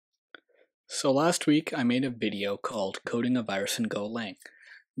So last week I made a video called Coding a Virus in Golang.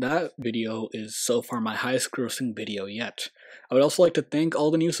 That video is so far my highest grossing video yet. I would also like to thank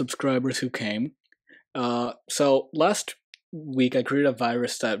all the new subscribers who came. So last week I created a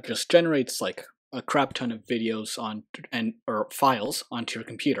virus that just generates like a crap ton of videos or files onto your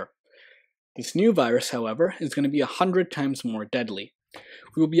computer. This new virus, however, is going to be 100 times more deadly.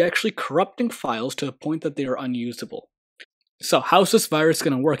 We will be actually corrupting files to the point that they are unusable. So how's this virus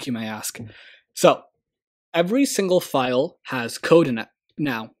going to work, you may ask? So every single file has code in it.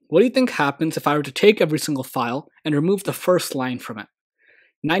 Now, what do you think happens if I were to take every single file and remove the first line from it?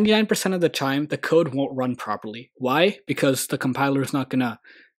 99% of the time, the code won't run properly. Why? Because the compiler is not going to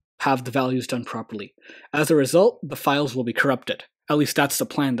have the values done properly. As a result, the files will be corrupted. At least that's the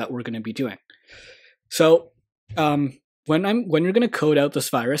plan that we're going to be doing. So when you're going to code out this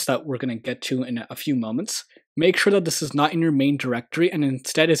virus that we're going to get to in a few moments, make sure that this is not in your main directory and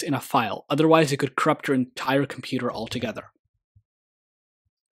instead is in a file. Otherwise, it could corrupt your entire computer altogether.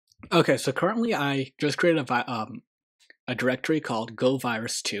 Okay, so currently I just created a directory called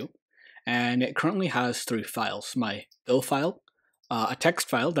govirus2, and it currently has 3 files: my Go file, a text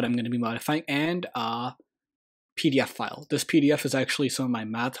file that I'm going to be modifying, and a PDF file. This PDF is actually some of my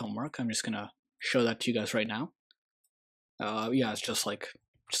math homework. I'm just going to show that to you guys right now. Yeah, it's just like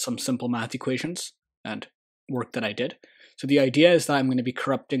some simple math equations and work that I did. So the idea is that I'm going to be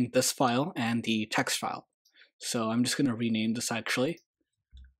corrupting this file and the text file. So I'm just going to rename this actually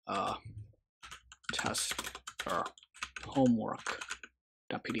test or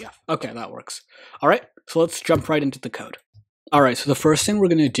homework.pdf. Okay, that works. All right, so let's jump right into the code. All right, so the first thing we're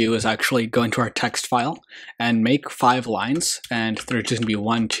going to do is actually go into our text file and make 5 lines, and there's just going to be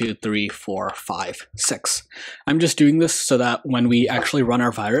 1, 2, 3, 4, 5, 6. I'm just doing this so that when we actually run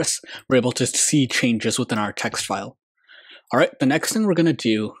our virus, we're able to see changes within our text file. All right, the next thing we're going to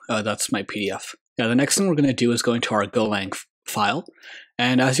do, that's my PDF. Yeah, the next thing we're going to do is go into our Golang file,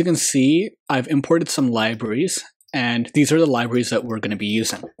 and as you can see, I've imported some libraries, and these are the libraries that we're going to be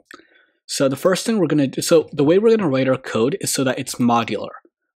using. So the first thing we're going to do, so the way we're going to write our code is so that it's modular.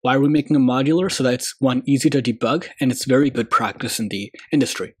 Why are we making it modular? So that it's, one, easy to debug, and it's very good practice in the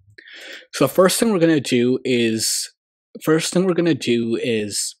industry. So the first thing we're going to do is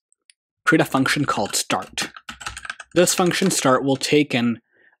create a function called start. This function start will take an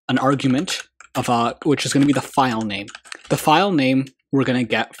argument of which is going to be the file name. The file name we're going to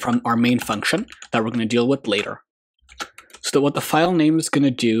get from our main function that we're going to deal with later. So what the file name is going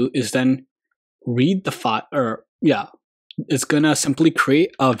to do is then read the file, it's going to simply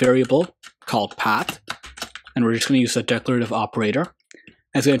create a variable called path, and we're just going to use a declarative operator.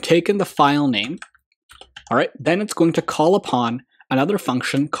 And it's going to take in the file name. All right, then it's going to call upon another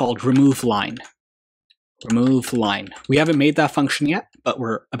function called remove line. Remove line. We haven't made that function yet, but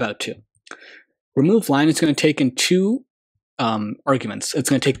we're about to. Remove line is going to take in 2 arguments. It's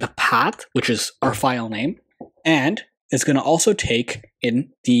going to take the path, which is our file name, and it's going to also take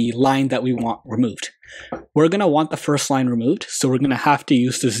in the line that we want removed. We're going to want the first line removed, so we're going to have to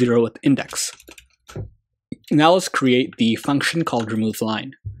use the 0th index. Now let's create the function called remove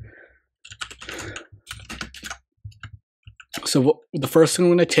line. So the first thing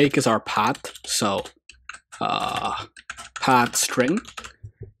we're going to take is our path, so path string.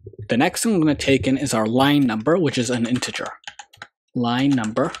 The next thing we're going to take in is our line number, which is an integer. Line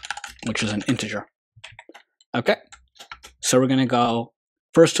number, which is an integer. Okay. So we're going to go,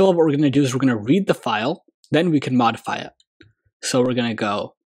 first of all, what we're going to do is we're going to read the file, then we can modify it. So we're going to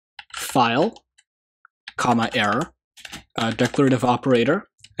go file, comma, error, declarative operator,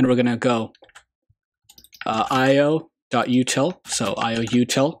 and we're going to go io.util, so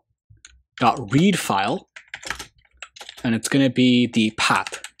io.util.read file, and it's going to be the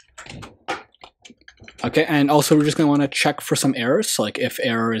path. Okay, and also we're just going to want to check for some errors, so like if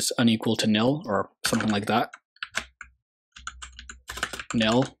error is unequal to nil or something like that.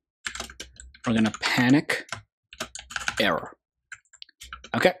 Nil, we're going to panic error.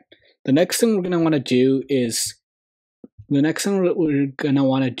 Okay, the next thing we're going to want to do is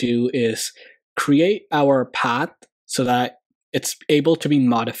create our path so that it's able to be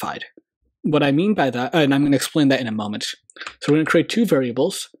modified. What I mean by that, and I'm going to explain that in a moment. So we're going to create 2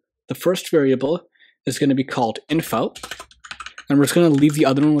 variables. The first variable is going to be called info, and we're just going to leave the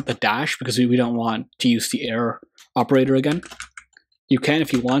other one with a dash because we don't want to use the error operator again. You can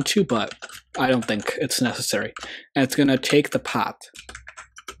if you want to, but I don't think it's necessary. And it's going to take the path.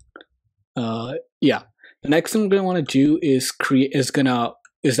 The next thing we're going to want to do is we're going to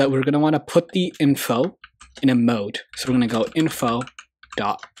want to put the info in a mode. So we're going to go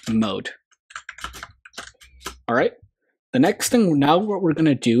info.mode. All right. The next thing now what we're going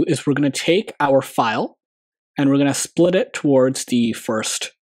to do is we're going to take our file and we're going to split it towards the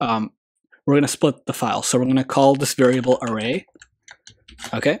first, we're going to split the file. So we're going to call this variable array,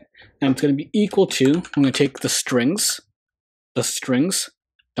 okay? And it's going to be equal to, I'm going to take the strings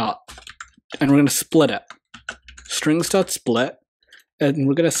dot, and we're going to split it. Strings.split, and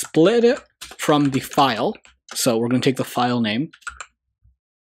we're going to split it from the file. So we're going to take the file name,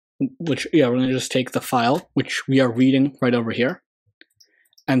 which, yeah, we're going to just take the file, which we are reading right over here.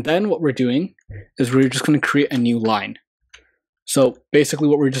 And then what we're doing is we're just going to create a new line. So basically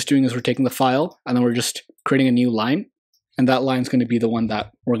what we're just doing is we're taking the file and then we're just creating a new line. And that line is going to be the one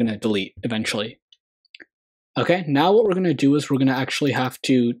that we're going to delete eventually. Okay, now what we're going to do is we're going to actually have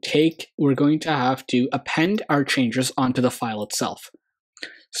to append our changes onto the file itself.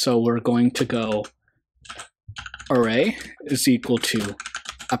 So we're going to go array is equal to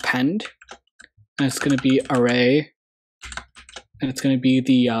append, and it's going to be array, and it's going to be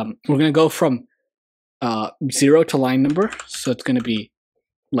the, we're going to go from 0 to line number. So it's going to be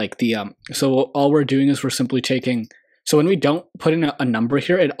like the, so all we're doing is we're simply taking, so when we don't put in a number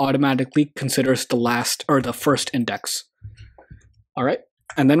here, it automatically considers the last or the first index. All right.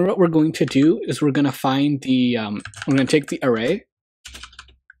 And then what we're going to do is we're going to find the, we're going to take the array.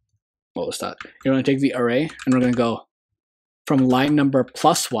 What was that? You're going to take the array and we're going to go from line number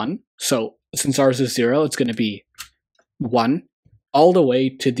 +1. So since ours is 0, it's going to be 1 all the way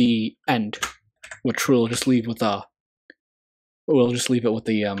to the end, which we'll just leave with a,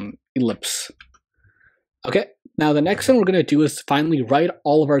 ellipse. Okay. Now the next thing we're going to do is finally write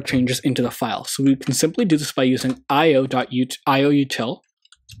all of our changes into the file. So we can simply do this by using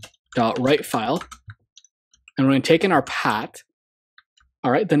io.util.writeFile, and we're going to take in our path.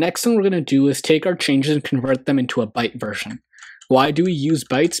 All right, the next thing we're going to do is take our changes and convert them into a byte version. Why do we use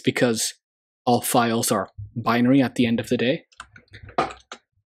bytes? Because all files are binary at the end of the day.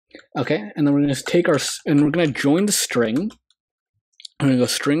 Okay, and then we're going to take our, and we're going to join the string. I'm going to go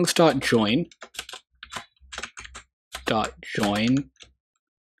strings.join. And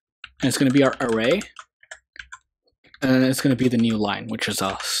it's going to be our array, and then it's going to be the new line, which is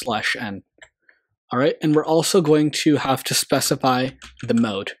a /n. All right, and we're also going to have to specify the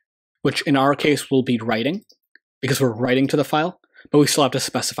mode, which in our case will be writing, because we're writing to the file, but we still have to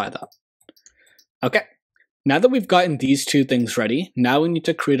specify that. Okay, now that we've gotten these two things ready, now we need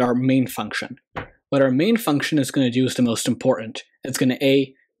to create our main function. What our main function is going to do is the most important. It's going to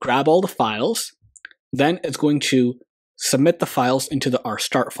grab all the files, then it's going to submit the files into our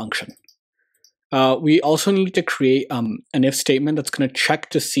start function. We also need to create an if statement that's going to check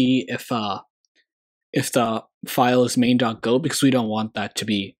to see if the file is main.go, because we don't want that to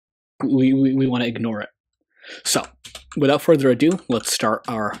be, we want to ignore it. So without further ado, let's start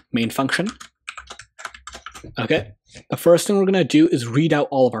our main function. Okay, the first thing we're going to do is read out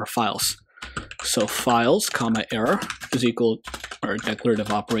all of our files. So files, comma, error is equal, or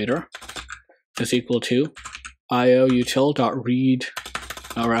declarative operator is equal to io.util.read,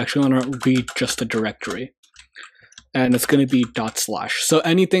 or actually I want to read just the directory. And it's going to be /. So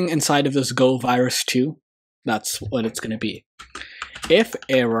anything inside of this Go virus 2, that's what it's going to be. If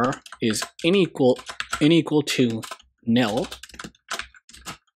error is unequal to nil,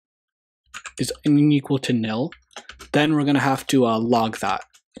 then we're going to have to log that.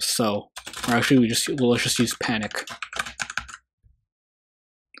 So, or actually let's just use panic.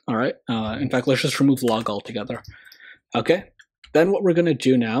 All right. In fact, let's just remove log altogether. Okay. Then what we're going to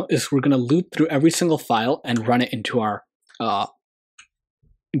do now is we're going to loop through every single file and run it into our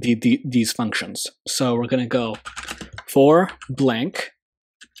these functions. So we're going to go for blank,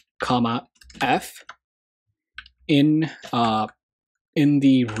 comma f in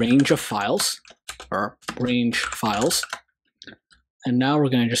the range of files, or range files. And now we're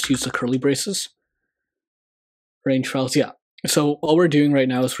going to just use the curly braces. Range files, yeah. So all we're doing right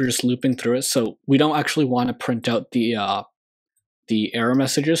now is we're just looping through it. So we don't actually want to print out the error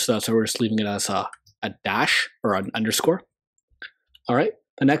messages. So that's why we're just leaving it as a dash or an underscore. All right.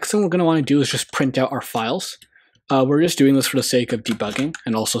 The next thing we're going to want to do is just print out our files. We're just doing this for the sake of debugging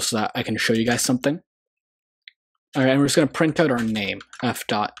and also so that I can show you guys something. All right. And we're just going to print out our name,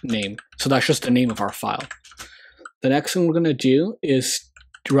 f.name. So that's just the name of our file. The next thing we're going to do is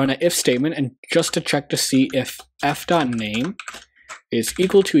to run an if statement, and just to check to see if f.name is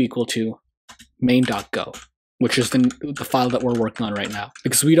equal to main.go, which is the file that we're working on right now,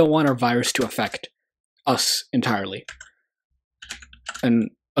 because we don't want our virus to affect us entirely. And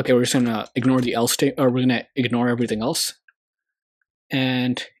okay, we're just going to ignore the else statement, or we're going to ignore everything else.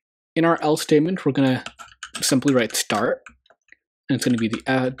 And in our else statement, we're going to simply write start, and it's going to be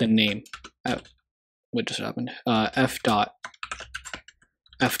the name. what just happened? F dot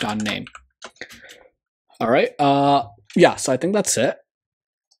name. All right. Yeah. So I think that's it.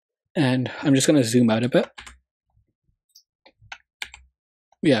 And I'm just gonna zoom out a bit.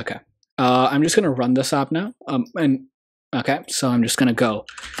 Yeah. Okay. I'm just gonna run this app now. Okay. So I'm just gonna go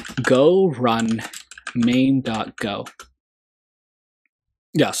run main.go.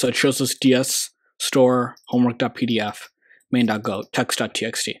 Yeah. So it shows us ds store homework.pdf main.go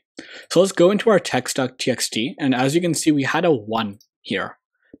text.txt. So let's go into our text.txt, and as you can see, we had a 1 here,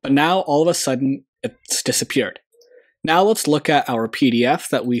 but now all of a sudden it's disappeared. Now let's look at our PDF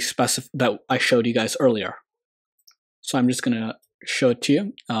that I showed you guys earlier. So I'm just gonna show it to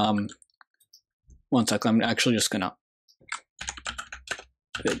you. One second, I'm actually just gonna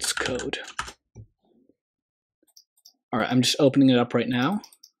vids code. All right, I'm just opening it up right now.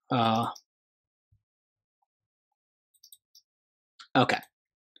 Okay,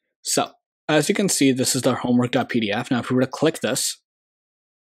 so as you can see, this is our homework.pdf. Now, if we were to click this,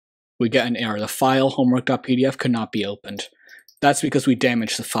 we get an error. The file homework.pdf could not be opened. That's because we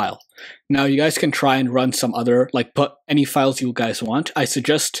damaged the file. Now, you guys can try and run some other, like put any files you guys want. I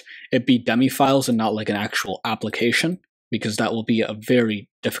suggest it be dummy files and not like an actual application, because that will be a very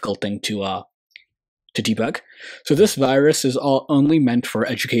difficult thing to debug. So this virus is only meant for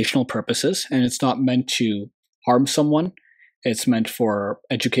educational purposes, and it's not meant to harm someone. It's meant for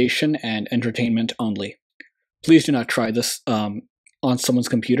education and entertainment only. Please do not try this on someone's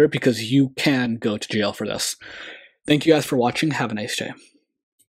computer, because you can go to jail for this. Thank you guys for watching. Have a nice day.